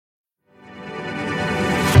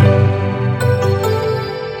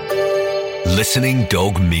Listening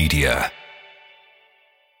Dog Media.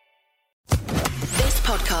 This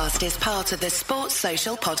podcast is part of the Sports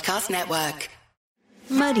Social Podcast Network.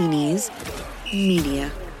 Muddy Knees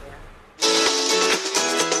Media.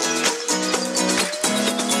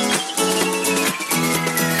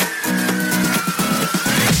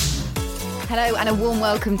 Hello and a warm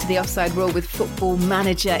welcome to the Offside Rule with Football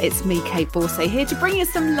Manager. It's me, Kate Borsay, here to bring you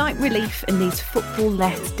some light relief in these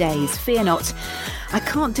football-less days. Fear not, I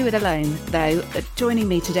can't do it alone, though. Joining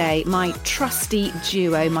me today, my trusty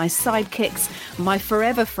duo, my sidekicks, my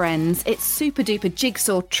forever friends. It's super-duper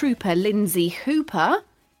jigsaw trooper Lindsay Hooper.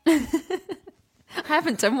 I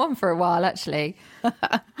haven't done one for a while, actually.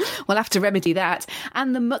 We'll have to remedy that.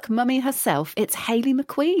 And the muck mummy herself, it's Hayley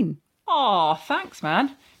McQueen. Oh, thanks,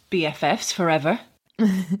 man. BFFs forever.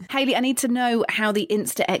 Hayley, I need to know how the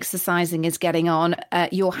Insta exercising is getting on.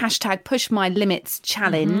 Your hashtag Push My Limits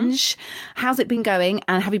challenge. How's it been going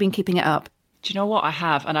and have you been keeping it up? Do you know what I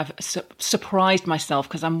have? And I've surprised myself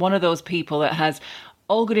because I'm one of those people that has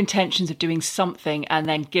all good intentions of doing something and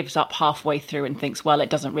then gives up halfway through and thinks, well, it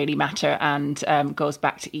doesn't really matter, and goes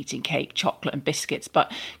back to eating cake, chocolate and biscuits.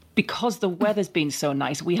 But because the weather's been so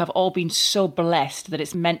nice, we have all been so blessed that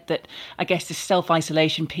it's meant that, I guess, the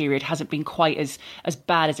self-isolation period hasn't been quite as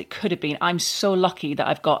bad as it could have been. I'm so lucky that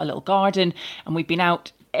I've got a little garden and we've been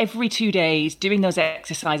out every 2 days doing those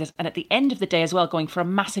exercises, and at the end of the day as well going for a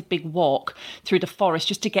massive big walk through the forest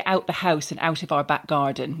just to get out the house and out of our back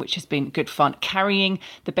garden, which has been good fun. Carrying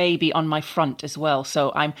the baby on my front as well.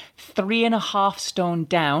 So I'm 3.5 stone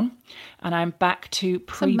down and I'm back to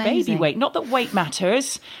pre-baby weight. Not that weight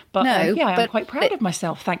matters, but I'm quite proud of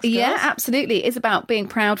myself. Thanks, girls. Yeah, absolutely. It's about being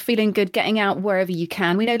proud, feeling good, getting out wherever you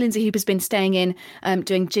can. We know Lindsay Hooper's been staying in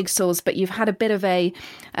doing jigsaws, but you've had a bit of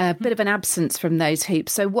an absence from those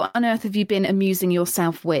hoops. So what on earth have you been amusing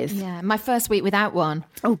yourself with? Yeah, my first week without one.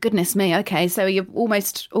 Oh, goodness me. Okay, so you're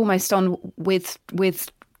almost on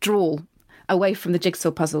withdrawal away from the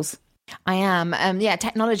jigsaw puzzles. I am.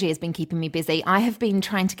 Technology has been keeping me busy. I have been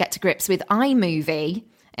trying to get to grips with iMovie.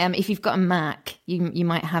 If you've got a Mac, you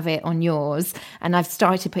might have it on yours. And I've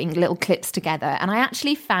started putting little clips together. And I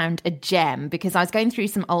actually found a gem because I was going through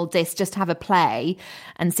some old discs just to have a play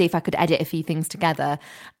and see if I could edit a few things together.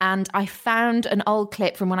 And I found an old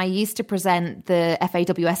clip from when I used to present the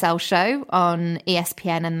FAWSL show on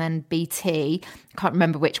ESPN and then BT. I can't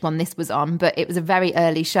remember which one this was on, but it was a very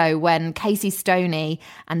early show when Casey Stoney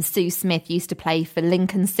and Sue Smith used to play for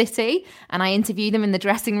Lincoln City. And I interviewed them in the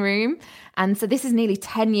dressing room. And so this is nearly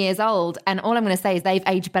 10 years old. And all I'm going to say is they've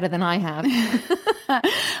aged better than I have.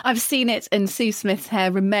 I've seen it, and Sue Smith's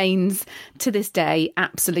hair remains to this day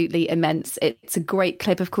absolutely immense. It's a great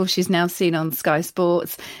clip. Of course, she's now seen on Sky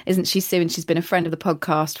Sports, isn't she, Sue? And she's been a friend of the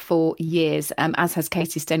podcast for years, as has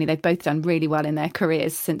Casey Stoney. They've both done really well in their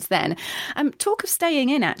careers since then. Talk of staying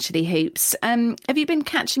in, actually, Hoops. Have you been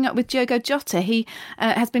catching up with Diogo Jota? He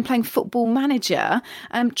has been playing Football Manager,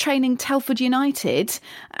 training Telford United,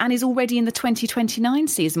 and is already in the 2029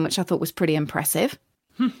 season, which I thought was pretty impressive.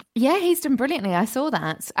 Yeah, he's done brilliantly. I saw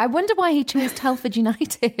that. I wonder why he chose Telford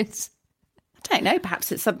United. I don't know,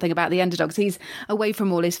 perhaps it's something about the underdogs. He's away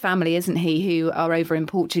from all his family, isn't he, who are over in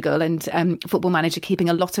Portugal, and Football Manager keeping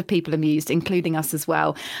a lot of people amused, including us as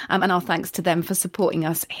well. And our thanks to them for supporting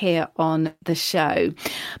us here on the show.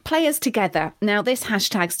 Players Together. Now, this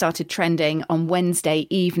hashtag started trending on Wednesday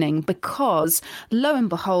evening because, lo and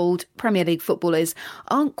behold, Premier League footballers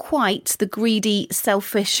aren't quite the greedy,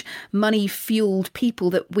 selfish, money-fueled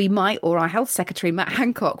people that we might, or our Health Secretary, Matt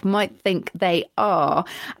Hancock, might think they are.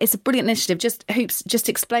 It's a brilliant initiative. Hoops, just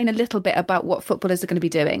explain a little bit about what footballers are going to be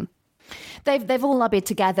doing. They've all lobbied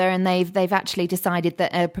together, and they've actually decided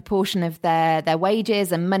that a proportion of their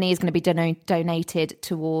wages and money is going to be donated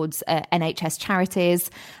towards NHS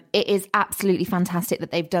charities. It is absolutely fantastic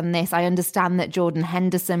that they've done this. I understand that Jordan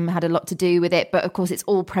Henderson had a lot to do with it, but of course it's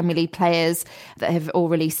all Premier League players that have all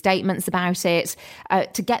released statements about it.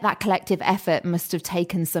 To get that collective effort must have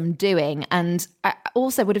taken some doing, and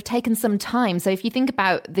also would have taken some time. So if you think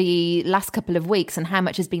about the last couple of weeks and how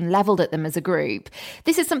much has been levelled at them as a group,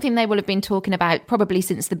 this is something they will have been talking about probably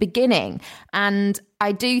since the beginning. And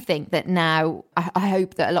I do think that now, I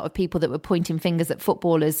hope that a lot of people that were pointing fingers at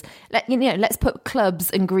footballers, let's put clubs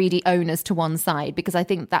and greedy owners to one side, because I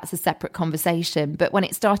think that's a separate conversation. But when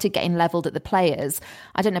it started getting levelled at the players,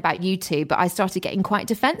 I don't know about you two, but I started getting quite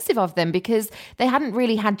defensive of them because they hadn't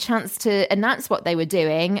really had chance to announce what they were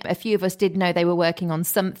doing. A few of us did know they were working on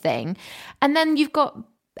something. And then you've got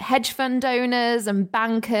hedge fund owners and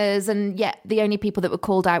bankers, and yet the only people that were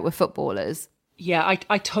called out were footballers. Yeah,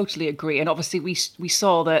 I totally agree. And obviously we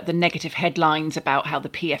saw the negative headlines about how the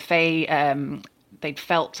PFA they'd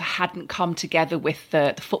felt hadn't come together with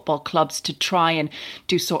the football clubs to try and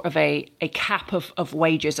do sort of a cap of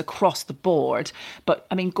wages across the board. But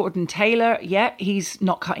I mean, Gordon Taylor, he's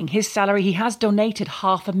not cutting his salary. He has donated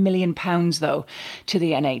 £500,000 though to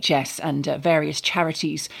the NHS and various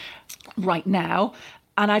charities right now.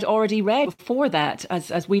 And I'd already read before that, I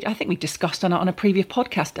think we discussed on a previous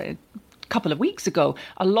podcast a couple of weeks ago,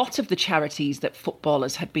 a lot of the charities that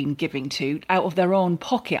footballers had been giving to out of their own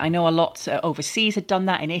pocket. I know a lot overseas had done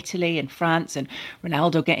that, in Italy and France, and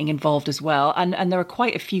Ronaldo getting involved as well. And there are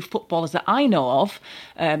quite a few footballers that I know of.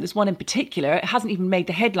 There's one in particular, it hasn't even made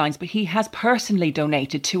the headlines, but he has personally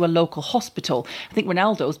donated to a local hospital. I think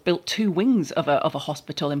Ronaldo's built 2 wings of a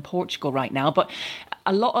hospital in Portugal right now. But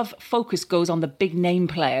a lot of focus goes on the big name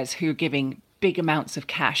players who are giving big amounts of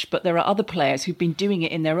cash, but there are other players who've been doing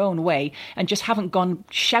it in their own way and just haven't gone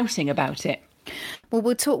shouting about it. Well,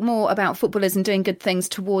 we'll talk more about footballers and doing good things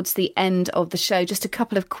towards the end of the show. Just a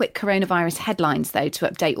couple of quick coronavirus headlines, though, to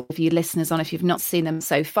update all of you listeners on if you've not seen them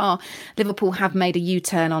so far. Liverpool have made a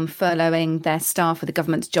U-turn on furloughing their staff with the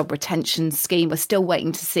government's job retention scheme. We're still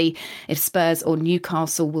waiting to see if Spurs or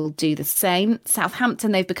Newcastle will do the same.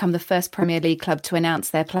 Southampton, they've become the first Premier League club to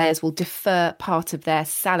announce their players will defer part of their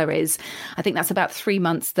salaries. I think that's about 3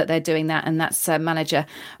 months that they're doing that, and that's manager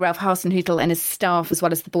Ralph Hasenhüttl and his staff, as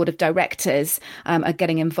well as the board of directors, are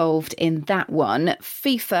getting involved in that one.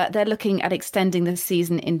 FIFA, they're looking at extending the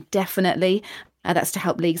season indefinitely. That's to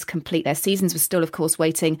help leagues complete their seasons. We're still, of course,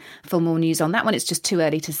 waiting for more news on that one. It's just too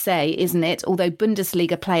early to say, isn't it? Although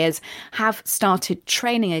Bundesliga players have started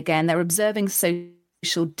training again, they're observing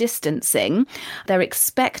social distancing. They're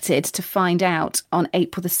expected to find out on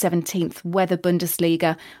April the 17th whether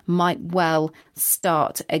Bundesliga might well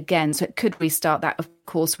start again. So it could restart. That, of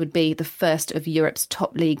course, would be the first of Europe's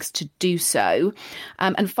top leagues to do so.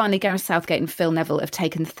 And finally, Gareth Southgate and Phil Neville have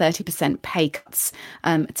taken 30% pay cuts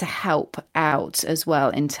to help out as well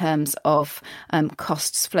in terms of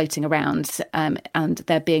costs floating around and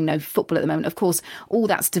there being no football at the moment. Of course, all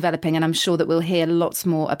that's developing, and I'm sure that we'll hear lots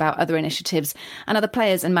more about other initiatives and other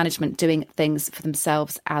players and management doing things for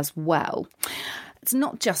themselves as well. It's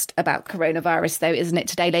not just about coronavirus, though, isn't it,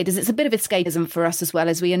 today, ladies? It's a bit of escapism for us as well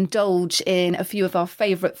as we indulge in a few of our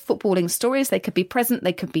favourite footballing stories. They could be present,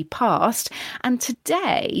 they could be past. And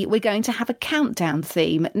today we're going to have a countdown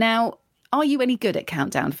theme. Now, are you any good at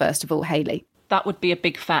countdown, first of all, Hayley? That would be a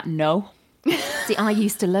big fat no. See, I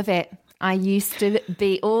used to love it. I used to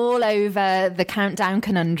be all over the countdown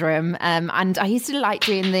conundrum, and I used to like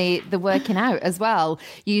doing the working out as well,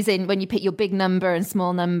 using when you pick your big number and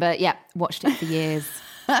small number. Yeah, watched it for years.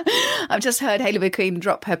 I've just heard Hayley McQueen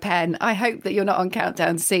drop her pen. I hope that you're not on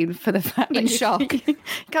countdown soon for the fact that in shock. You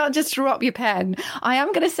can't just drop your pen. I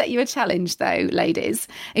am going to set you a challenge, though, ladies.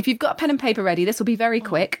 If you've got pen and paper ready, this will be very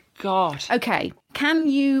quick. God. Okay. Can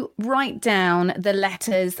you write down the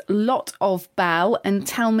letters lot of bal and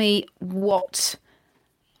tell me what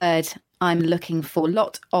word I'm looking for?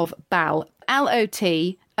 Lot of bal.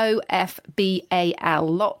 LOTOFBAL.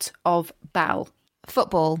 Lot of bal.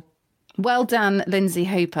 Football. Well done, Lindsay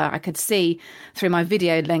Hooper. I could see through my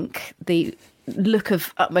video link the look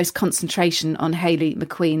of utmost concentration on Hayley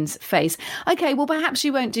McQueen's face. OK, well, perhaps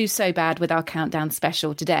you won't do so bad with our countdown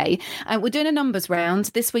special today. We're doing a numbers round.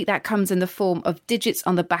 This week that comes in the form of digits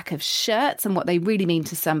on the back of shirts and what they really mean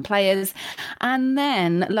to some players. And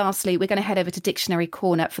then lastly, we're going to head over to Dictionary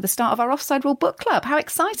Corner for the start of our Offside Rule Book Club. How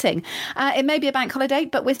exciting. It may be a bank holiday,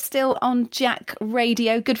 but we're still on Jack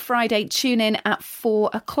Radio. Good Friday. Tune in at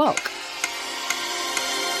 4 o'clock.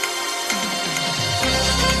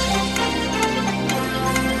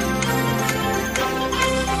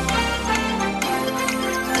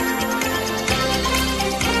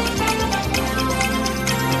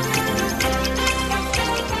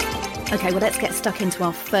 OK, well, let's get stuck into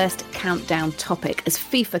our first countdown topic as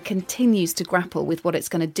FIFA continues to grapple with what it's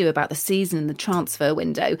going to do about the season and the transfer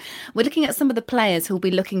window. We're looking at some of the players who'll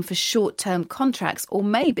be looking for short-term contracts or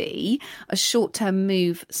maybe a short-term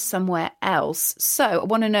move somewhere else. So I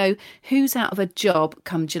want to know who's out of a job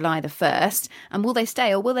come July the 1st and will they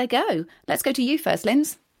stay or will they go? Let's go to you first,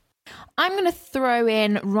 Linz. I'm going to throw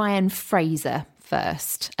in Ryan Fraser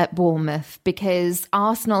first at Bournemouth because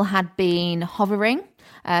Arsenal had been hovering.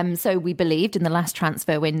 So we believed in the last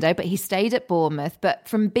transfer window, but he stayed at Bournemouth. But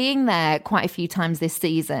from being there quite a few times this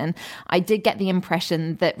season, I did get the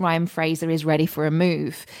impression that Ryan Fraser is ready for a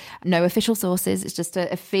move. No official sources. It's just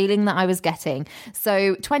a feeling that I was getting.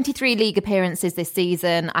 So 23 league appearances this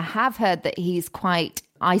season. I have heard that he's quite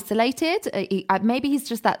isolated. Maybe he's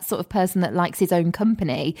just that sort of person that likes his own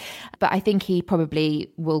company, but I think he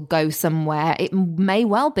probably will go somewhere. It may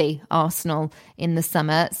well be Arsenal in the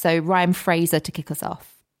summer. So Ryan Fraser to kick us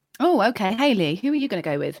off. Oh, okay. Hayley, who are you going to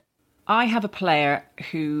go with? I have a player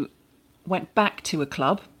who went back to a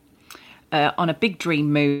club on a big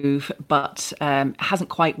dream move, but hasn't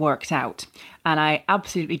quite worked out. And I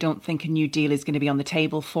absolutely don't think a new deal is going to be on the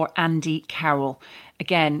table for Andy Carroll.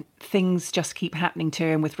 Again, things just keep happening to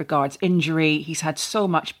him with regards injury. He's had so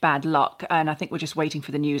much bad luck, and I think we're just waiting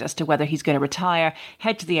for the news as to whether he's going to retire,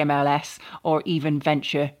 head to the MLS, or even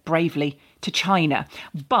venture bravely to China.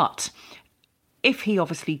 But if he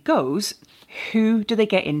obviously goes, who do they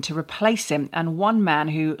get in to replace him? And one man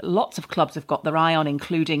who lots of clubs have got their eye on,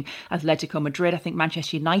 including Atletico Madrid, I think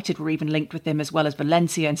Manchester United were even linked with him, as well as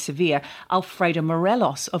Valencia and Sevilla, Alfredo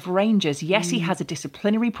Morelos of Rangers. Yes, he has a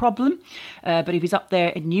disciplinary problem, but if he's up there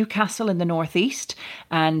in Newcastle in the northeast,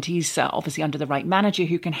 and he's obviously under the right manager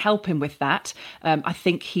who can help him with that, I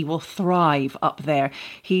think he will thrive up there.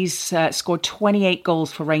 He's scored 28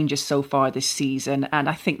 goals for Rangers so far this season, and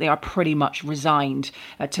I think they are pretty much resigned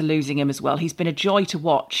to losing him as well. He's been a joy to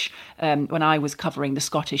watch when I was covering the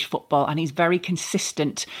Scottish football, and he's very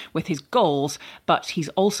consistent with his goals, but he's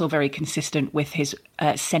also very consistent with his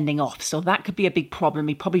sending off. So that could be a big problem.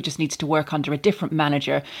 He probably just needs to work under a different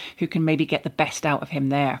manager who can maybe get the best out of him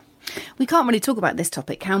there. We can't really talk about this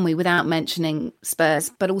topic, can we, without mentioning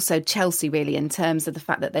Spurs, but also Chelsea, really, in terms of the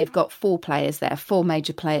fact that they've got 4 players there, 4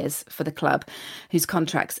 major players for the club whose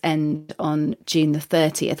contracts end on June the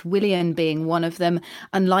 30th. Willian being one of them.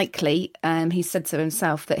 Unlikely, he said so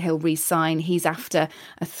himself, that he'll re-sign. He's after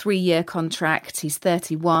a 3-year contract. He's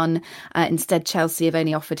 31. Instead, Chelsea have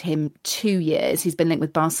only offered him 2 years. He's been linked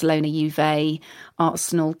with Barcelona, Juve,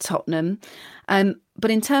 Arsenal, Tottenham. But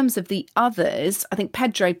in terms of the others, I think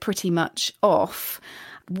Pedro pretty much off.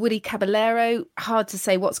 Willy Caballero, hard to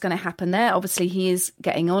say what's going to happen there. Obviously, he is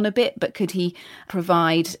getting on a bit, but could he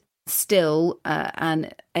provide still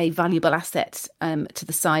a valuable asset to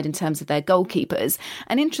the side in terms of their goalkeepers?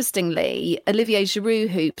 And interestingly, Olivier Giroud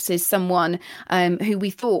Hoops is someone who we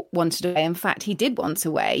thought wanted away. In fact, he did want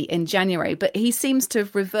away in January, but he seems to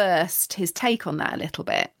have reversed his take on that a little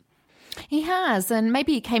bit. He has, and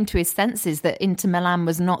maybe he came to his senses that Inter Milan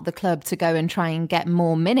was not the club to go and try and get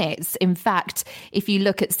more minutes. In fact, if you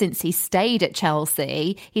look at since he stayed at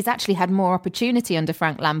Chelsea, he's actually had more opportunity under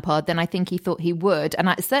Frank Lampard than I think he thought he would,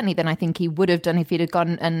 and certainly than I think he would have done if he'd have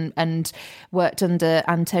gone and worked under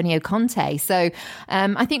Antonio Conte. So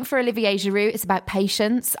I think for Olivier Giroud, it's about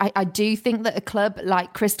patience. I do think that a club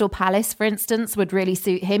like Crystal Palace, for instance, would really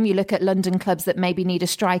suit him. You look at London clubs that maybe need a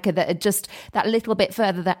striker that are just that little bit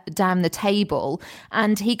further down the table,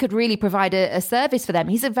 and he could really provide a service for them.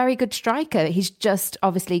 He's a very good striker. He's just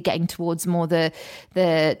obviously getting towards more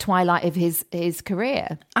the twilight of his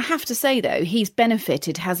career. I have to say, though, he's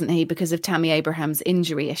benefited, hasn't he, because of Tammy Abraham's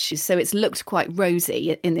injury issues. So it's looked quite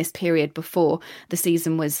rosy in this period before the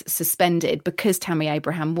season was suspended because Tammy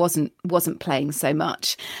Abraham wasn't playing so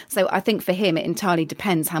much. So I think for him, it entirely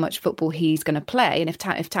depends how much football he's going to play. And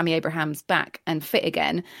if Tammy Abraham's back and fit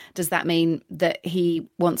again, does that mean that he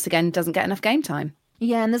once again doesn't get enough game time?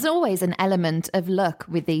 Yeah, and there's always an element of luck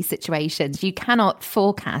with these situations. You cannot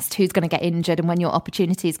forecast who's going to get injured and when your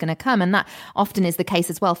opportunity is going to come. And that often is the case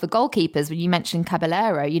as well for goalkeepers. When you mentioned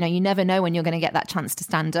Caballero, you never know when you're going to get that chance to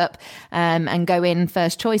stand up and go in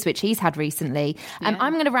first choice, which he's had recently. Yeah.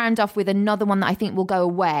 I'm going to round off with another one that I think will go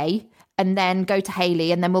away and then go to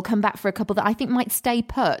Hayley, and then we'll come back for a couple that I think might stay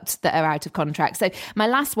put that are out of contract. So my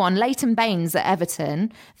last one, Leighton Baines at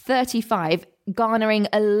Everton, 35, garnering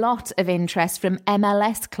a lot of interest from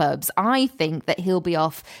MLS clubs. I think that he'll be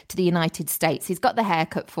off to the United States. He's got the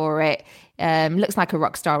haircut for it. Looks like a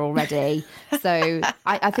rock star already. So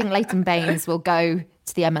I think Leighton Baines will go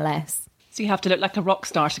to the MLS. So you have to look like a rock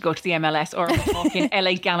star to go to the MLS, or are we talking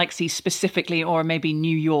LA Galaxy specifically, or maybe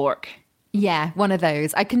New York? Yeah, one of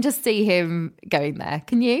those. I can just see him going there.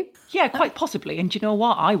 Can you? Yeah, quite possibly. And do you know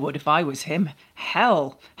what? I would if I was him.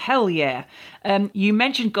 Hell yeah. You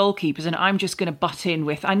mentioned goalkeepers, and I'm just going to butt in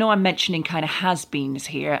with, I know I'm mentioning kind of has-beens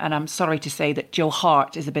here, and I'm sorry to say that Joe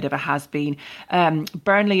Hart is a bit of a has-been.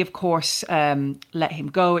 Burnley, of course, let him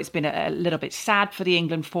go. It's been a little bit sad for the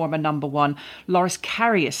England former number one. Loris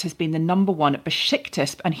Karius has been the number one at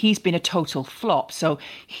Besiktas, and he's been a total flop. So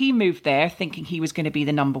he moved there thinking he was going to be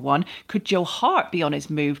the number one. Could Joe Hart be on his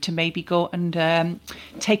move to maybe go and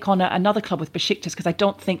take on another club with Besiktas? Because I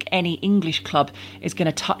don't think any English club is going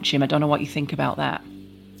to touch him. I don't know what you think about that.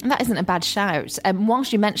 That isn't a bad shout.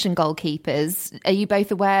 Whilst you mentioned goalkeepers, are you both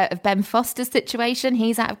aware of Ben Foster's situation?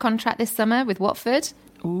 He's out of contract this summer with Watford.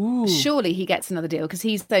 Ooh. Surely he gets another deal because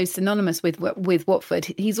he's so synonymous with Watford.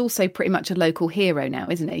 He's also pretty much a local hero now,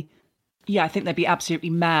 isn't he? Yeah, I think they'd be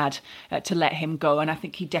absolutely mad to let him go. And I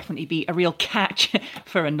think he'd definitely be a real catch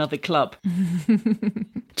for another club. Do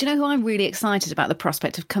you know who I'm really excited about the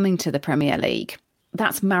prospect of coming to the Premier League?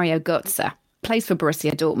 That's Mario Götze. Plays for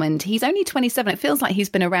Borussia Dortmund. He's only 27. It feels like he's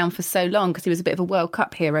been around for so long because he was a bit of a World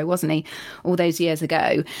Cup hero, wasn't he, all those years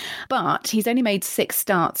ago? But he's only made 6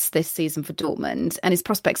 starts this season for Dortmund, and his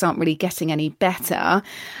prospects aren't really getting any better.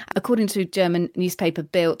 According to German newspaper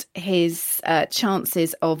Bild, his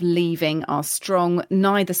chances of leaving are strong.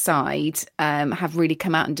 Neither side have really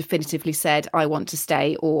come out and definitively said, I want to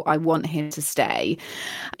stay or I want him to stay.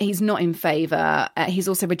 He's not in favour. He's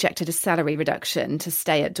also rejected a salary reduction to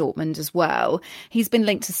stay at Dortmund as well. He's been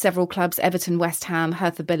linked to several clubs: Everton, West Ham,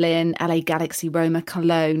 Hertha Berlin, LA Galaxy, Roma,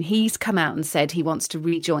 Cologne. He's come out and said he wants to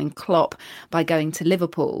rejoin Klopp by going to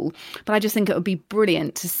Liverpool. But I just think it would be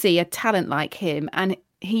brilliant to see a talent like him, and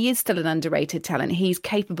he is still an underrated talent. He's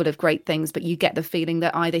capable of great things, but you get the feeling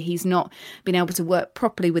that either he's not been able to work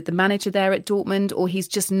properly with the manager there at Dortmund, or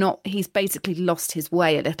he's basically lost his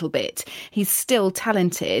way a little bit. He's still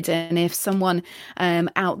talented, and if someone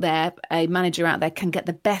out there, a manager out there, can get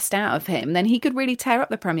the best out of him, then he could really tear up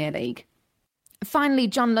the Premier League. Finally,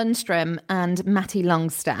 John Lundstram and Matty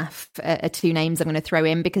Longstaff are 2 names I'm going to throw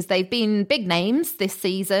in because they've been big names this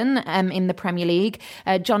season in the Premier League.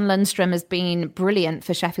 John Lundstram has been brilliant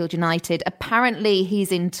for Sheffield United. Apparently,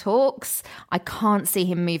 he's in talks. I can't see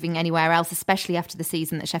him moving anywhere else, especially after the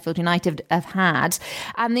season that Sheffield United have had.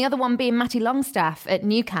 And the other one being Matty Longstaff at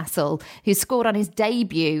Newcastle, who scored on his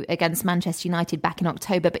debut against Manchester United back in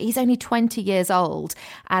October, but he's only 20 years old.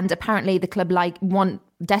 And apparently the club want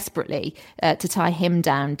desperately to tie him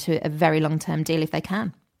down to a very long-term deal if they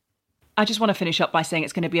can. I just want to finish up by saying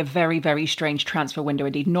it's going to be a very, very strange transfer window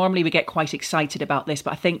indeed. Normally we get quite excited about this,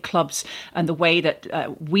 but I think clubs and the way that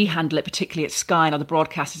we handle it, particularly at Sky and other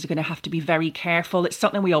broadcasters, are going to have to be very careful. It's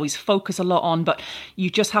something we always focus a lot on, but you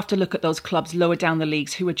just have to look at those clubs lower down the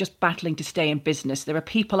leagues who are just battling to stay in business. There are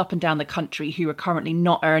people up and down the country who are currently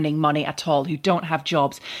not earning money at all, who don't have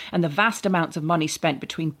jobs, and the vast amounts of money spent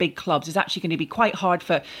between big clubs is actually going to be quite hard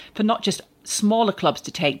for not just smaller clubs to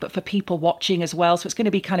take, but for people watching as well. So it's going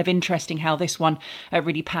to be kind of interesting how this one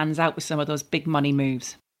really pans out with some of those big money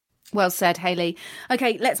moves. Well said, Hayley.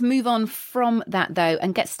 Okay, let's move on from that though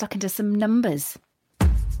and get stuck into some numbers.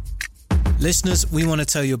 Listeners, we want to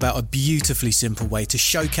tell you about a beautifully simple way to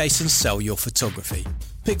showcase and sell your photography.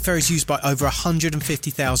 Pickfair is used by over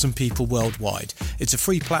 150,000 people worldwide. It's a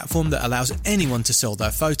free platform that allows anyone to sell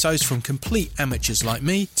their photos, from complete amateurs like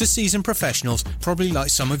me to seasoned professionals, probably like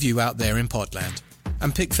some of you out there in Podland.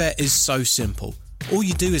 And Pickfair is so simple. All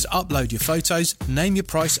you do is upload your photos, name your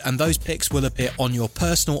price, and those pics will appear on your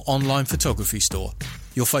personal online photography store.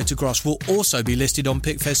 Your photographs will also be listed on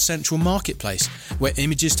Pickfair's central marketplace, where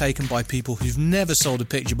images taken by people who've never sold a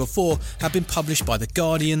picture before have been published by The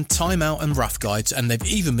Guardian, Time Out and Rough Guides, and they've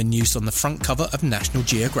even been used on the front cover of National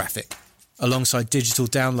Geographic. Alongside digital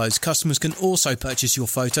downloads, customers can also purchase your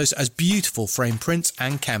photos as beautiful frame prints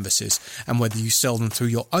and canvases, and whether you sell them through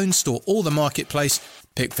your own store or the marketplace,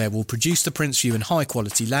 Pickfair will produce the prints for you in high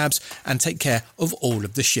quality labs and take care of all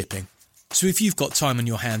of the shipping. So if you've got time on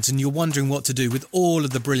your hands and you're wondering what to do with all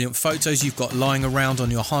of the brilliant photos you've got lying around on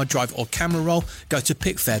your hard drive or camera roll, go to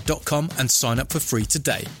pickfair.com and sign up for free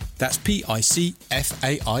today. That's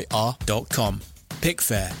pickfair.com.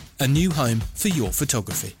 Pickfair, a new home for your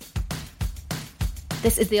photography.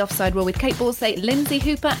 This is The Offside Rule with Kate Borsley, Lindsay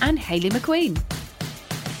Hooper and Hayley McQueen.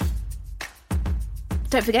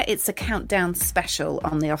 Don't forget, it's a countdown special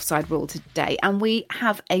on the Offside Rule today, and we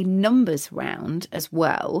have a numbers round as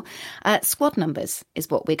well. Squad numbers is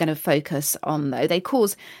what we're going to focus on, though. They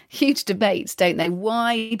cause huge debates, don't they?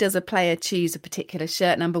 Why does a player choose a particular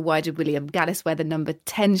shirt number? Why did William Gallas wear the number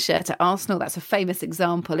 10 shirt at Arsenal? That's a famous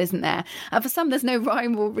example, isn't there? For some, there's no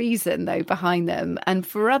rhyme or reason, though, behind them. And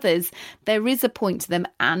for others, there is a point to them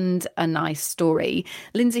and a nice story.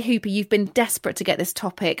 Lindsay Hooper, you've been desperate to get this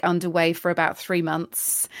topic underway for about 3 months.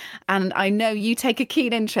 And I know you take a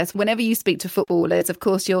keen interest whenever you speak to footballers. Of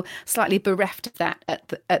course, you're slightly bereft of that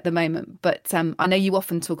at the moment. But I know you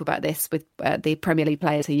often talk about this with the Premier League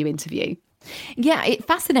players who you interview. Yeah, it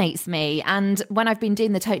fascinates me. And when I've been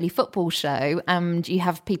doing the Totally Football show, and you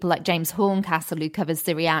have people like James Horncastle, who covers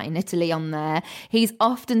Serie A in Italy, on there, he's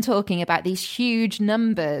often talking about these huge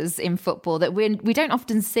numbers in football that we don't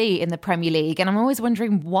often see in the Premier League. And I'm always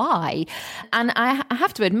wondering why. And I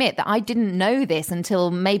have to admit that I didn't know this until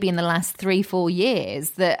maybe in the last 3-4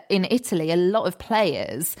 years, that in Italy, a lot of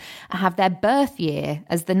players have their birth year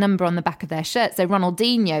as the number on the back of their shirt. So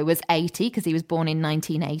Ronaldinho was 80 because he was born in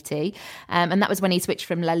 1980. And that was when he switched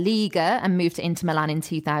from La Liga and moved to Inter Milan in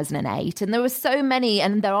 2008. And there were so many,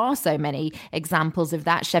 and there are so many examples of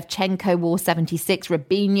that. Shevchenko wore 76,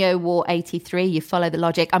 Robinho wore 83. You follow the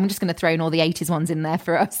logic. I'm just going to throw in all the 80s ones in there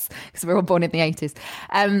for us because we're all born in the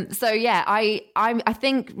 80s. So yeah, I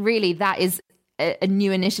think really that is a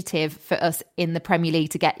new initiative for us in the Premier League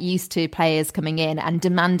to get used to players coming in and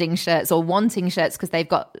demanding shirts or wanting shirts because they've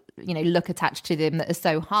got, look attached to them that are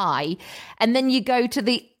so high. And then you go to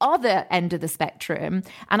the other end of the spectrum,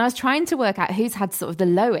 and I was trying to work out who's had sort of the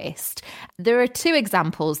lowest. There are 2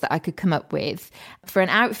 examples that I could come up with for an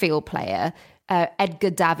outfield player.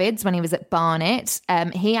 Edgar Davids, when he was at Barnet,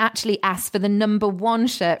 he actually asked for the number 1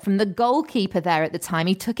 shirt from the goalkeeper there at the time.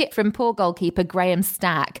 He took it from poor goalkeeper Graham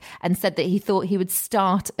Stack and said that he thought he would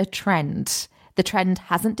start a trend. The trend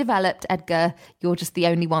hasn't developed, Edgar. You're just the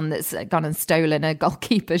only one that's gone and stolen a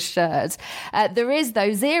goalkeeper's shirt. There is,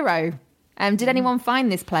 though, 0. Did anyone find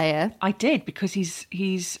this player? I did, because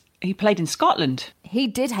he played in Scotland. He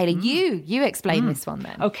did, Hayley. You explain this one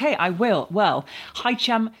then. Okay, I will. Well,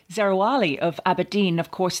 Hicham Zerouali of Aberdeen,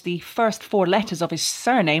 of course, the first 4 letters of his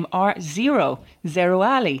surname are Zero.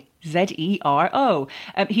 Zerouali. Zero.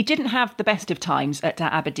 He didn't have the best of times at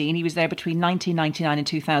Aberdeen. He was there between 1999 and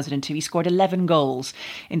 2002. He scored 11 goals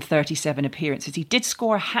in 37 appearances. He did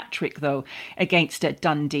score a hat-trick, though, against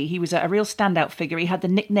Dundee. He was a real standout figure. He had the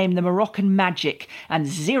nickname the Moroccan Magic and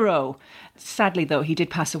Zero. Sadly, though, he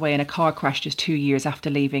did pass away in a car crash just 2 years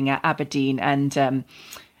after leaving Aberdeen, and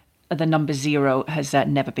the number 0 has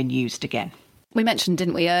never been used again. We mentioned,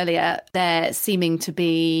 didn't we, earlier, there seeming to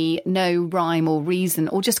be no rhyme or reason,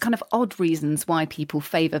 or just kind of odd reasons why people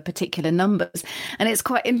favour particular numbers. And it's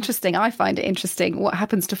quite interesting. I find it interesting what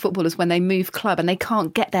happens to footballers when they move club and they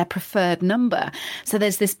can't get their preferred number. So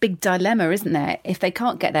there's this big dilemma, isn't there? If they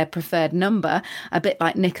can't get their preferred number, a bit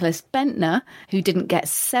like Nicholas Bentner, who didn't get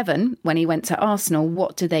 7 when he went to Arsenal,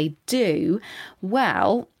 what do?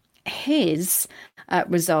 Well, his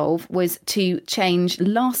resolve was to change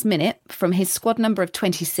last minute from his squad number of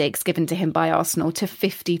 26 given to him by Arsenal to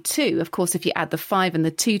 52. Of course, if you add the 5 and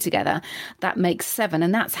the 2 together, that makes 7.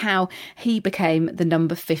 And that's how he became the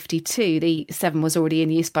number 52. The 7 was already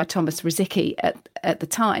in use by Thomas Rosicky at the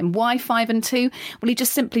time. Why 5 and 2? Well, he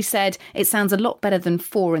just simply said, it sounds a lot better than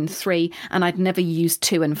 4 and 3, and I'd never use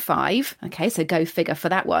 2 and 5. Okay, so go figure for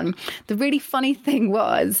that one. The really funny thing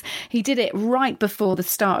was, he did it right before the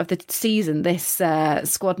start of the season, this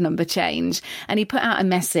squad number change, and he put out a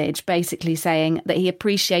message basically saying that he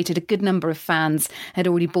appreciated a good number of fans had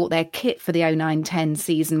already bought their kit for the 09-10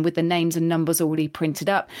 season with the names and numbers already printed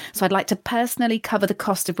up, so I'd like to personally cover the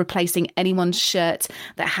cost of replacing anyone's shirt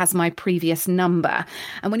that has my previous number.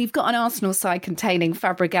 And when you've got an Arsenal side containing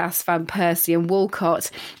Fabregas, Van Persie and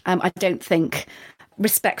Walcott, I don't think,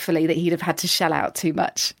 respectfully, that he'd have had to shell out too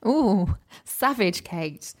much. Ooh, savage,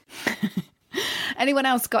 Kate. Anyone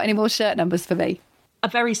else got any more shirt numbers for me? A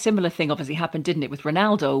very similar thing obviously happened, didn't it, with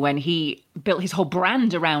Ronaldo when he built his whole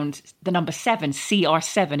brand around the number 7,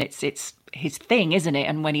 CR7. It's his thing, isn't it?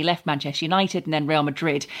 And when he left Manchester United and then Real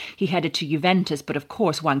Madrid, he headed to Juventus. But of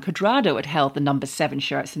course, Juan Cuadrado had held the number 7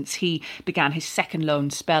 shirt since he began his second loan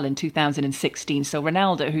spell in 2016. So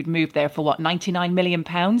Ronaldo, who'd moved there for, £99 million,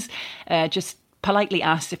 just politely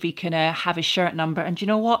asked if he can have his shirt number. And you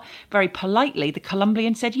know what? Very politely, the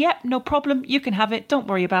Colombian said, yep, no problem. You can have it. Don't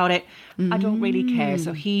worry about it. I don't really care.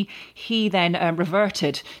 So he then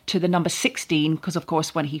reverted to the number 16 because, of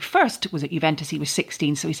course, when he first was at Juventus, he was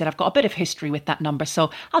 16. So he said, I've got a bit of history with that number,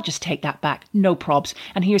 so I'll just take that back. No probs.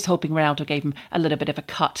 And here's hoping Ronaldo gave him a little bit of a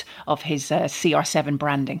cut of his CR7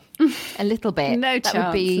 branding. A little bit. That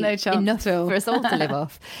would be enough for us all to live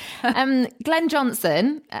off. Glenn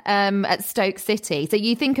Johnson at Stoke City. So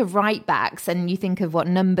you think of right backs and you think of what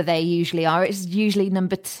number they usually are. It's usually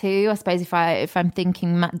number 2. I suppose if I'm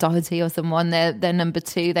thinking Matt Doherty or someone, they're number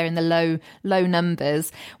 2. They're in the low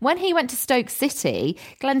numbers. When he went to Stoke City,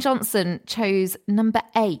 Glenn Johnson chose number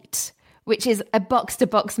 8, which is a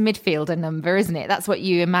box-to-box midfielder number, isn't it? That's what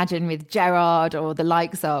you imagine with Gerrard or the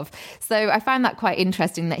likes of. So I found that quite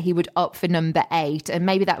interesting that he would opt for number 8. And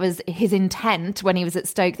maybe that was his intent when he was at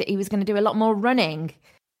Stoke, that he was going to do a lot more running.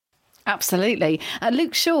 Absolutely.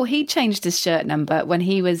 Luke Shaw, he changed his shirt number when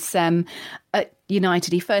he was at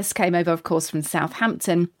United. He first came over, of course, from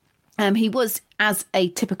Southampton. He was, as a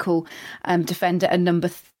typical defender, a number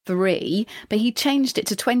 3, but he changed it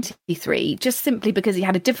to 23 just simply because he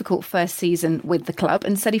had a difficult first season with the club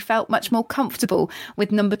and said he felt much more comfortable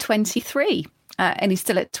with number 23. And he's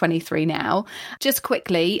still at 23 now. Just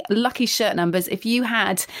quickly, lucky shirt numbers. If you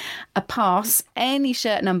had a pass, any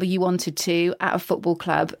shirt number you wanted to at a football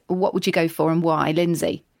club, what would you go for and why,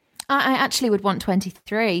 Lindsay? I actually would want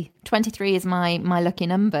 23. 23 is my lucky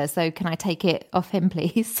number. So can I take it off him,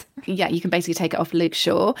 please? Yeah, you can basically take it off Luke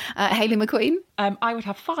Shaw. Hayley McQueen? I would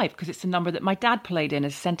have 5 because it's the number that my dad played in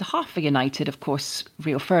as centre-half for United. Of course,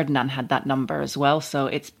 Rio Ferdinand had that number as well. So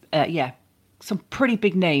it's, some pretty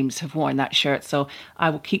big names have worn that shirt. So I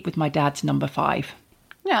will keep with my dad's number 5.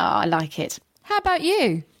 Yeah, I like it. How about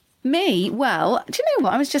you? Me? Well, do you know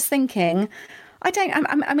what? I was just thinking...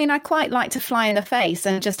 I quite like to fly in the face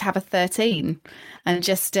and just have a 13 and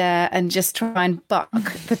just try and buck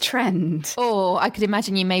the trend. Or I could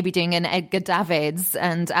imagine you maybe doing an Edgar Davids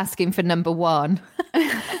and asking for number 1.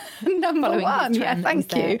 Number 1, yeah,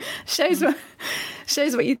 thank you. Shows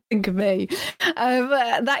what you think of me.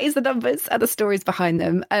 That is the numbers and the stories behind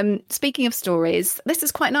them. Speaking of stories, this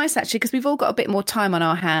is quite nice actually because we've all got a bit more time on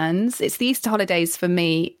our hands. It's the Easter holidays for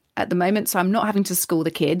me at the moment, so I'm not having to school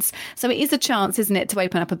the kids. So it is a chance, isn't it, to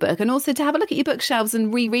open up a book and also to have a look at your bookshelves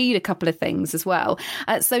and reread a couple of things as well.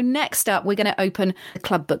 So next up, we're going to open the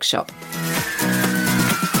Club Bookshop.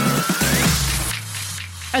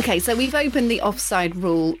 Okay, so we've opened the Offside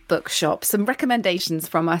Rule bookshop. Some recommendations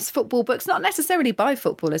from us. Football books, not necessarily by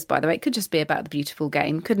footballers, by the way. It could just be about the beautiful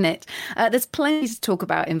game, couldn't it? There's plenty to talk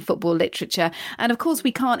about in football literature. And of course,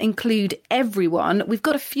 we can't include everyone. We've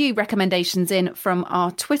got a few recommendations in from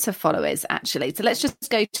our Twitter followers, actually. So let's just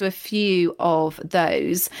go to a few of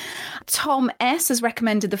those. Tom S. has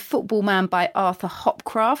recommended The Football Man by Arthur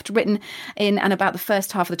Hopcroft, written in and about the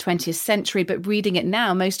first half of the 20th century. But reading it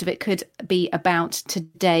now, most of it could be about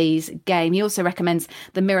today's game. He also recommends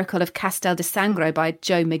The Miracle of Castel di Sangro by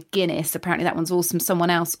Joe McGuinness. Apparently that one's awesome.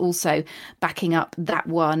 Someone else also backing up that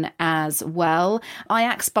one as well.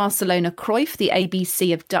 Ajax Barcelona Cruyff, The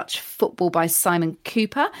ABC of Dutch Football by Simon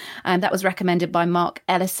Cooper. And that was recommended by Mark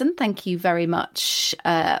Ellison. Thank you very much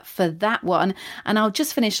for that one. And I'll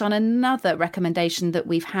just finish on another recommendation that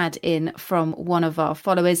we've had in from one of our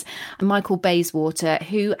followers, Michael Bayswater,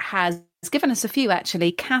 who has given us a few,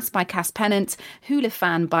 actually. Cass by Cass Pennant, Hula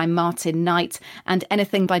Fan by Martin Knight, and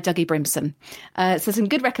Anything by Dougie Brimson. So some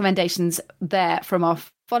good recommendations there from our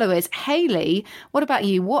followers. Hayley, what about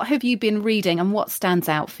you? What have you been reading and what stands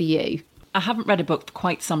out for you? I haven't read a book for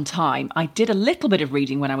quite some time. I did a little bit of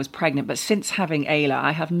reading when I was pregnant, but since having Ayla,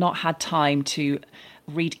 I have not had time to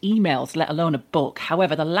read emails, let alone a book.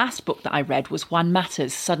 However, the last book that I read was Juan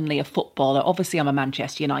Mata's Suddenly a Footballer. Obviously, I'm a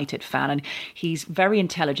Manchester United fan, and he's very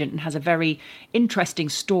intelligent and has a very interesting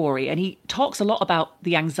story. And he talks a lot about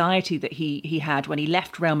the anxiety that he had when he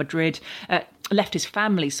left Real Madrid, left his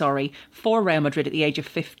family, for Real Madrid at the age of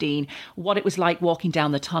 15, what it was like walking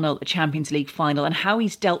down the tunnel at the Champions League final, and how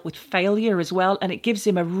he's dealt with failure as well. And it gives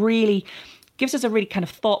us a really kind of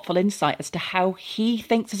thoughtful insight as to how he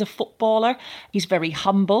thinks as a footballer. He's very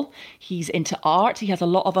humble. He's into art. He has a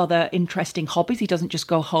lot of other interesting hobbies. He doesn't just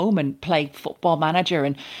go home and play Football Manager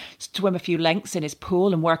and swim a few lengths in his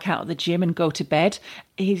pool and work out at the gym and go to bed.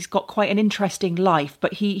 He's got quite an interesting life,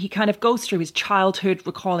 but he kind of goes through his childhood,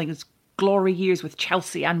 recalling his glory years with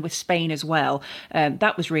Chelsea and with Spain as well.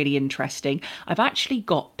 That was really interesting. I've actually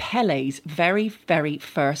got Pele's very, very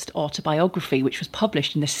first autobiography, which was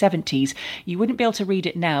published in the 70s. You wouldn't be able to read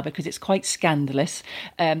it now because it's quite scandalous.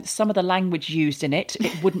 Some of the language used in it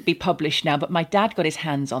wouldn't be published now, but my dad got his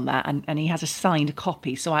hands on that and he has a signed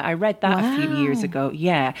copy. So I read that a few years ago.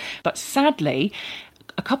 Yeah. But sadly,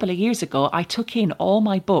 a couple of years ago, I took in all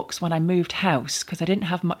my books when I moved house because I didn't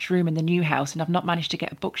have much room in the new house and I've not managed to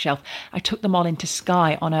get a bookshelf. I took them all into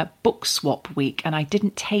Sky on a book swap week and I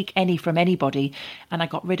didn't take any from anybody, and I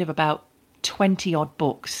got rid of about 20 odd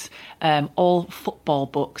books, all football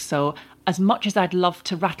books. So as much as I'd love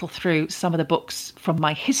to rattle through some of the books from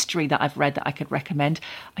my history that I've read that I could recommend,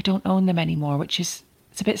 I don't own them anymore, which is...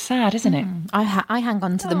 It's a bit sad, isn't it? I hang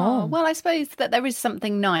on to them all. Well, I suppose that there is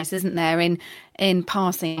something nice, isn't there, in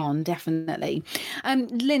passing on, definitely.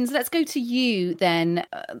 Linz, let's go to you then.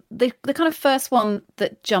 The kind of first one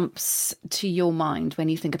that jumps to your mind when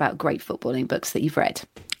you think about great footballing books that you've read.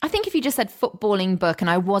 I think if you just said footballing book and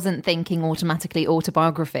I wasn't thinking automatically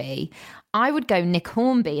autobiography, I would go Nick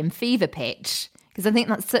Hornby and Fever Pitch. because I think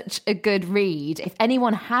that's such a good read. If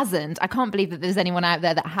anyone hasn't, I can't believe that there's anyone out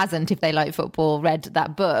there that hasn't, if they like football, read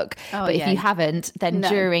that book. But if you haven't, then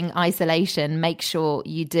during isolation, make sure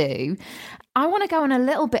you do. I want to go on a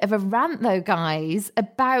little bit of a rant though, guys,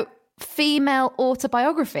 about female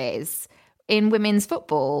autobiographies in women's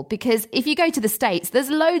football, because if you go to the States, there's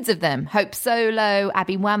loads of them. Hope Solo,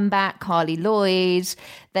 Abby Wambach, Carly Lloyd,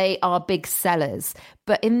 they are big sellers.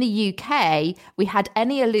 But in the UK, we had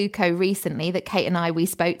Eni Aluko recently that Kate and we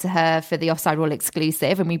spoke to her for the Offside Rule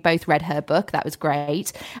exclusive, and we both read her book. That was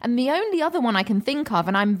great. And the only other one I can think of,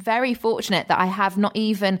 and I'm very fortunate that I have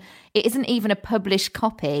it isn't even a published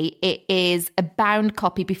copy. It is a bound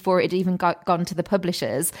copy before it even gone to the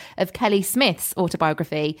publishers, of Kelly Smith's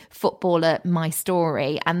autobiography, Footballer, My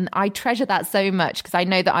Story. And I treasure that so much because I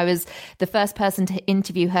know that I was the first person to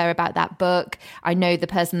interview her about that book. I know the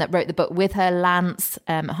person that wrote the book with her, Lance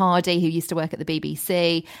Hardy, who used to work at the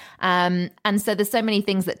BBC. And so there's so many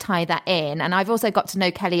things that tie that in. And I've also got to know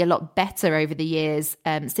Kelly a lot better over the years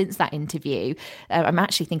since that interview. I'm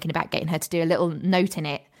actually thinking about getting her to do a little note in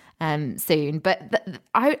it soon. But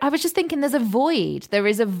I was just thinking there's a void. There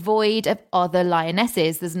is a void of other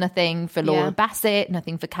lionesses. There's nothing for Laura Bassett,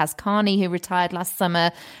 nothing for Kaz Carney, who retired last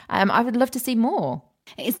summer. I would love to see more.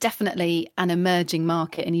 It's definitely an emerging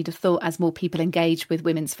market, and you'd have thought as more people engage with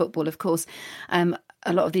women's football, of course,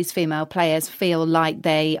 a lot of these female players feel like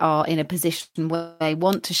they are in a position where they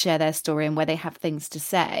want to share their story and where they have things to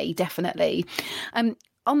say, definitely.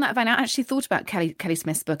 On that vein, I actually thought about Kelly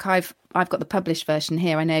Smith's book. I've got the published version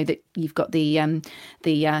here. I know that you've got the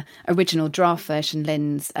original draft version,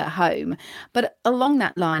 Lynn's, at home. But along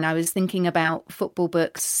that line, I was thinking about football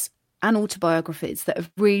books and autobiographies that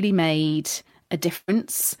have really made a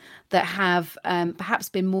difference, that have perhaps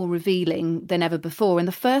been more revealing than ever before. And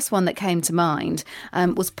the first one that came to mind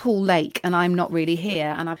was Paul Lake, and I'm Not Really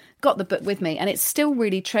Here. And I've got the book with me, and it's still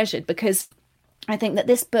really treasured because I think that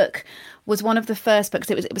this book was one of the first books.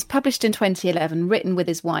 It was published in 2011, written with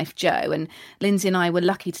his wife Jo, and Lindsay and I were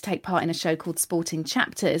lucky to take part in a show called Sporting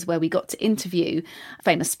Chapters, where we got to interview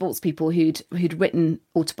famous sports people who'd written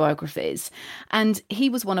autobiographies, and he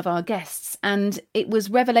was one of our guests. And it was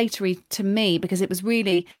revelatory to me because it was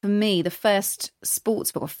really, for me, the first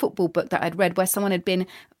sports book or football book that I'd read where someone had been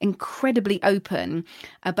incredibly open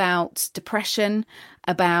about depression,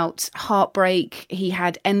 about heartbreak. He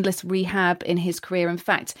had endless rehab in his career. In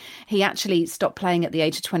fact, he actually stopped playing at the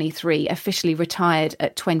age of 23, officially retired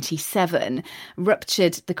at 27,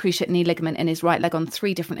 ruptured the cruciate knee ligament in his right leg on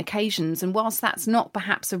 3 different occasions. And whilst that's not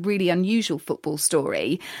perhaps a really unusual football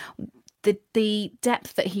story, the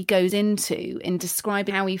depth that he goes into in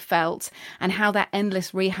describing how he felt and how that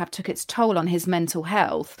endless rehab took its toll on his mental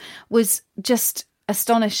health was just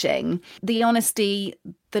astonishing. The honesty,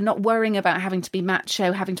 the not worrying about having to be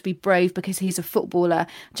macho, having to be brave because he's a footballer,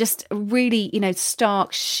 just really,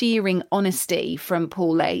 stark, shearing honesty from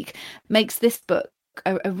Paul Lake makes this book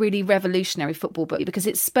a really revolutionary football book, because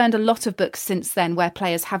it's spurned a lot of books since then where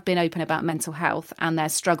players have been open about mental health and their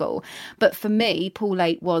struggle. But for me, Paul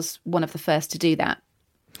Lake was one of the first to do that.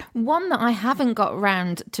 One that I haven't got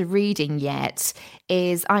round to reading yet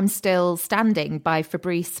is I'm Still Standing by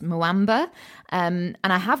Fabrice Muamba. And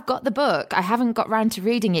I have got the book. I haven't got round to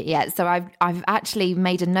reading it yet. So I've actually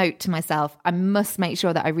made a note to myself. I must make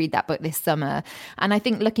sure that I read that book this summer. And I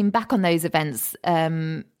think looking back on those events,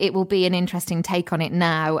 it will be an interesting take on it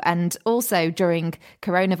now. And also during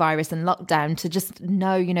coronavirus and lockdown, to just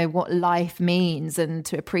know, what life means and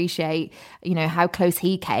to appreciate, how close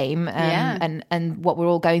he came and what we're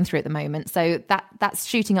all going through at the moment. So that's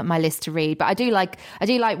shooting up my list to read. But I do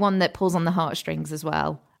like one that pulls on the heartstrings as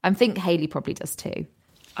well. I think Hayley probably does too.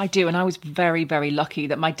 I do, and I was very, very lucky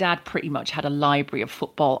that my dad pretty much had a library of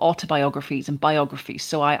football autobiographies and biographies.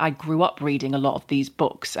 So I grew up reading a lot of these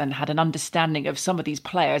books and had an understanding of some of these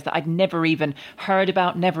players that I'd never even heard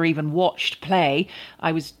about, never even watched play. I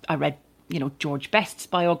read George Best's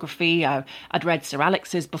biography. I'd read Sir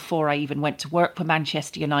Alex's before I even went to work for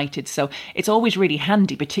Manchester United. So it's always really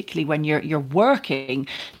handy, particularly when you're working,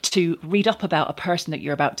 to read up about a person that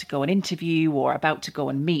you're about to go and interview or about to go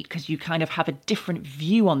and meet, because you kind of have a different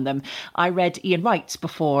view on them. I read Ian Wright's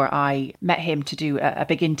before I met him to do a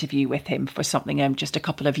big interview with him for something just a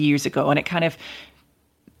couple of years ago. And it kind of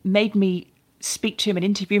made me speak to him and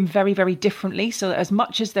interview him very, very differently. So as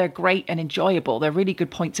much as they're great and enjoyable, they're really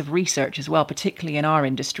good points of research as well, particularly in our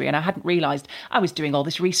industry. And I hadn't realised I was doing all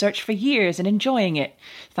this research for years and enjoying it,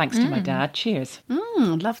 thanks to my dad. Cheers.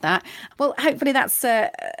 Love that. Well, hopefully that's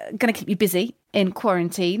going to keep you busy in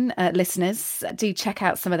quarantine. Listeners, do check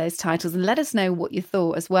out some of those titles and let us know what you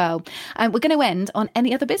thought as well. We're going to end on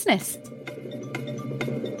Any Other Business.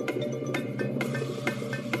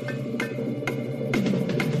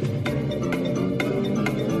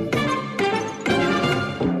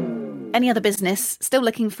 Any other business still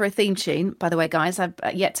looking for a theme tune? By the way, guys, I've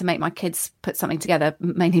yet to make my kids put something together,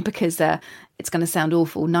 mainly because it's going to sound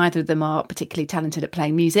awful. Neither of them are particularly talented at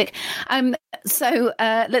playing music. So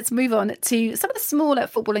let's move on to some of the smaller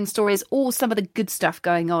footballing stories or some of the good stuff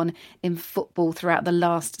going on in football throughout the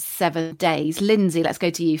last 7 days. Lindsay, let's go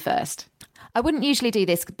to you first. I wouldn't usually do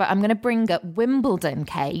this, but I'm going to bring up Wimbledon,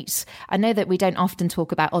 Kate. I know that we don't often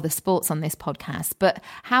talk about other sports on this podcast, but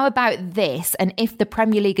how about this? And if the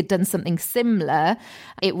Premier League had done something similar,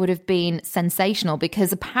 it would have been sensational,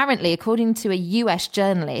 because apparently, according to a US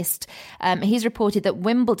journalist, he's reported that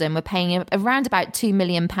Wimbledon were paying around about £2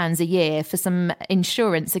 million a year for some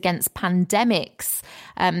insurance against pandemics.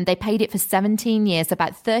 They paid it for 17 years,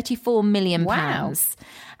 about £34 million. Wow.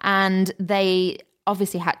 And they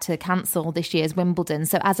obviously had to cancel this year's Wimbledon.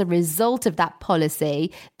 So as a result of that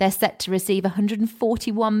policy, they're set to receive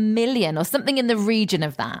 141 million or something in the region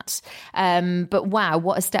of that. But wow,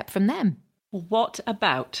 what a step from them. What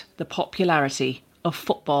about the popularity of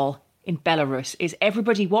football in Belarus? Is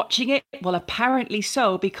everybody watching it? Well, apparently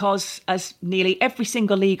so, because as nearly every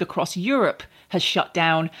single league across Europe has shut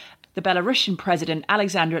down, the Belarusian president,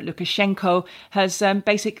 Alexander Lukashenko, has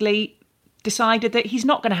basically decided that he's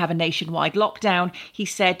not going to have a nationwide lockdown. He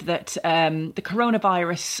said that the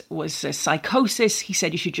coronavirus was a psychosis. He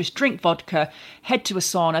said you should just drink vodka, head to a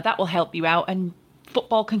sauna, that will help you out, and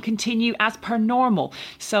football can continue as per normal.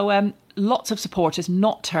 So lots of supporters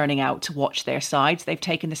not turning out to watch their sides. They've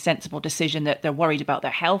taken the sensible decision that they're worried about their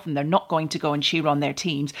health and they're not going to go and cheer on their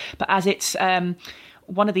teams. But as it's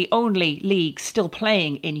one of the only leagues still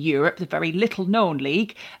playing in Europe, the very little known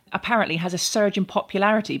league, apparently has a surge in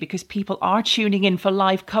popularity because people are tuning in for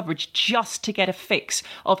live coverage just to get a fix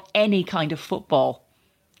of any kind of football.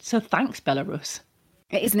 So thanks, Belarus.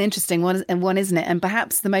 It is an interesting one, isn't it? And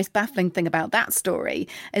perhaps the most baffling thing about that story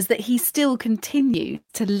is that he still continued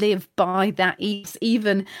to live by that ethos,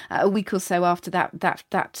 even a week or so after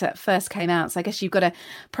that first came out. So I guess you've got to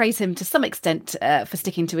praise him to some extent for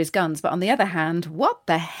sticking to his guns. But on the other hand, what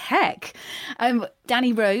the heck?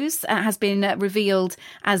 Danny Rose has been revealed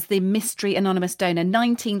as the mystery anonymous donor,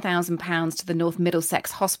 £19,000 to the North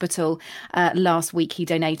Middlesex Hospital last week. He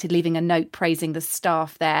donated, leaving a note praising the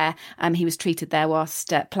staff there. He was treated there whilst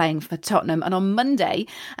playing for Tottenham, and on Monday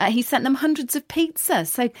he sent them hundreds of pizzas.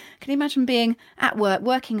 So can you imagine being at work,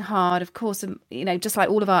 working hard, of course, just like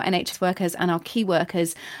all of our NHS workers and our key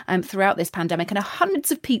workers throughout this pandemic, and hundreds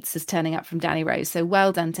of pizzas turning up from Danny Rose. So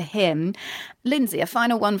well done to him. Lindsay, a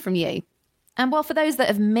final one from you. And well, for those that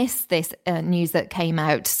have missed this news that came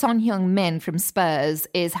out, Son Heung-min from Spurs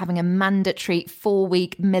is having a mandatory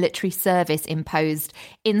 4-week military service imposed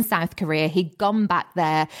in South Korea. He'd gone back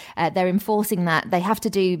there. They're enforcing that. They have to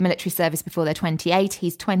do military service before they're 28.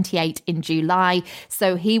 He's 28 in July.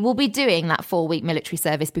 So he will be doing that 4-week military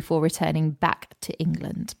service before returning back to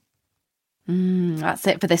England. That's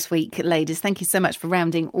it for this week, ladies. Thank you so much for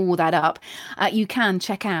rounding all that up. You can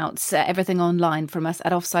check out everything online from us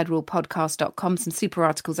at offsiderulepodcast.com. Some super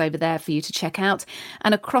articles over there for you to check out.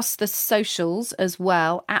 And across the socials as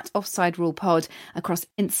well, at Offside Rule Pod, across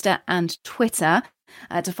Insta and Twitter.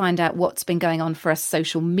 To find out what's been going on for us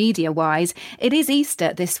social media wise. It is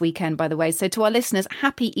Easter this weekend, by the way. So to our listeners,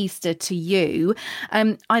 happy Easter to you.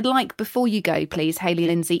 I'd like, before you go, please, Hayley,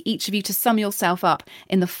 Lindsay, each of you to sum yourself up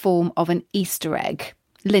in the form of an Easter egg.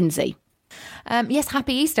 Lindsay. Yes,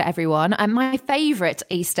 happy Easter, everyone. My favourite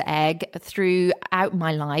Easter egg throughout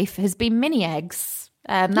my life has been mini eggs.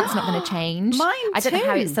 That's not going to change. Mine I don't know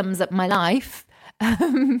how it sums up my life,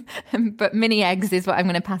 but mini eggs is what I'm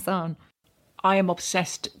going to pass on. I am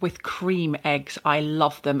obsessed with cream eggs. I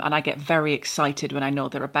love them, and I get very excited when I know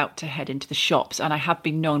they're about to head into the shops. And I have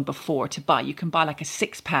been known before to buy. You can buy like a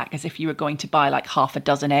 6-pack as if you were going to buy like half a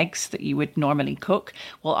dozen eggs that you would normally cook.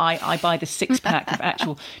 Well, I buy the 6-pack of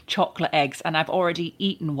actual chocolate eggs, and I've already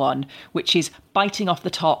eaten one, which is biting off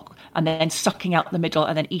the top and then sucking out the middle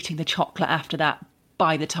and then eating the chocolate after that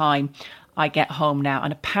by the time I get home now.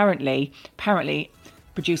 And apparently,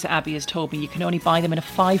 producer Abby has told me you can only buy them in a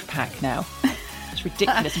 5-pack now. It's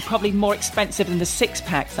ridiculous and probably more expensive than the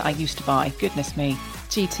 6-packs that I used to buy. Goodness me.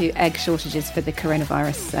 Due to egg shortages for the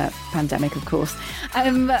coronavirus pandemic, of course.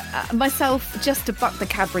 Myself, just to buck the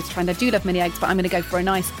Cadbury's trend, I do love mini eggs, but I'm going to go for a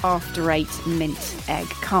nice after-eight mint egg.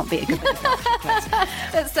 Can't beat a good bit of dark chocolate.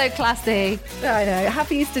 That's so classy. I know.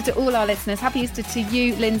 Happy Easter to all our listeners. Happy Easter to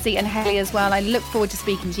you, Lindsay and Hayley as well. I look forward to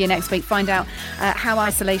speaking to you next week. Find out how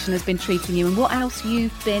isolation has been treating you and what else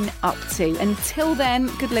you've been up to. Until then,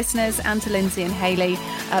 good listeners, and to Lindsay and Hayley,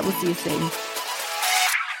 we'll see you soon.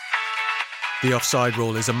 The Offside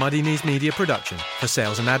Rule is a Muddy Knees Media production. For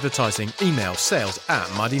sales and advertising, email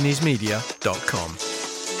sales@muddykneesmedia.com.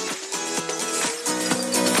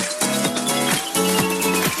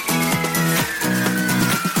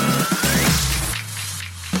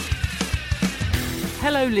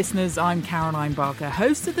 Hello listeners, I'm Caroline Barker,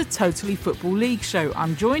 host of the Totally Football League show.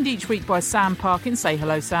 I'm joined each week by Sam Parkin. Say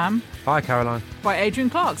hello, Sam. Hi, Caroline. By Adrian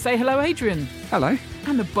Clark. Say hello, Adrian. Hello.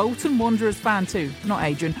 And a Bolton Wanderers fan too. Not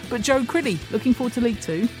Adrian, but Joe Criddy. Looking forward to League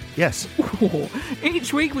Two? Yes.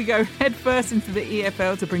 Each week we go head first into the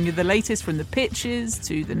EFL to bring you the latest from the pitches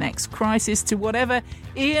to the next crisis to whatever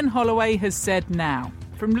Ian Holloway has said now.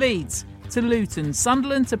 From Leeds to Luton,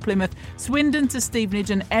 Sunderland to Plymouth, Swindon to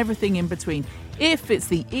Stevenage and everything in between. If it's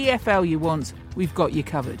the EFL you want, we've got you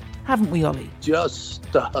covered. Haven't we, Ollie? Just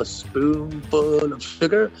a spoonful of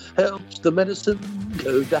sugar helps the medicine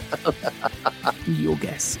go down. Your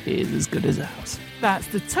guess is as good as ours. That's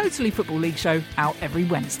the Totally Football League show, out every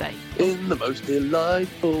Wednesday. In the most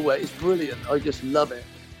delightful way. It's brilliant. I just love it.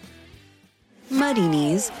 Muddy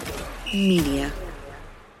Knees Media.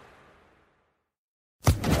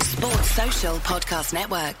 Sports Social Podcast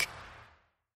Network.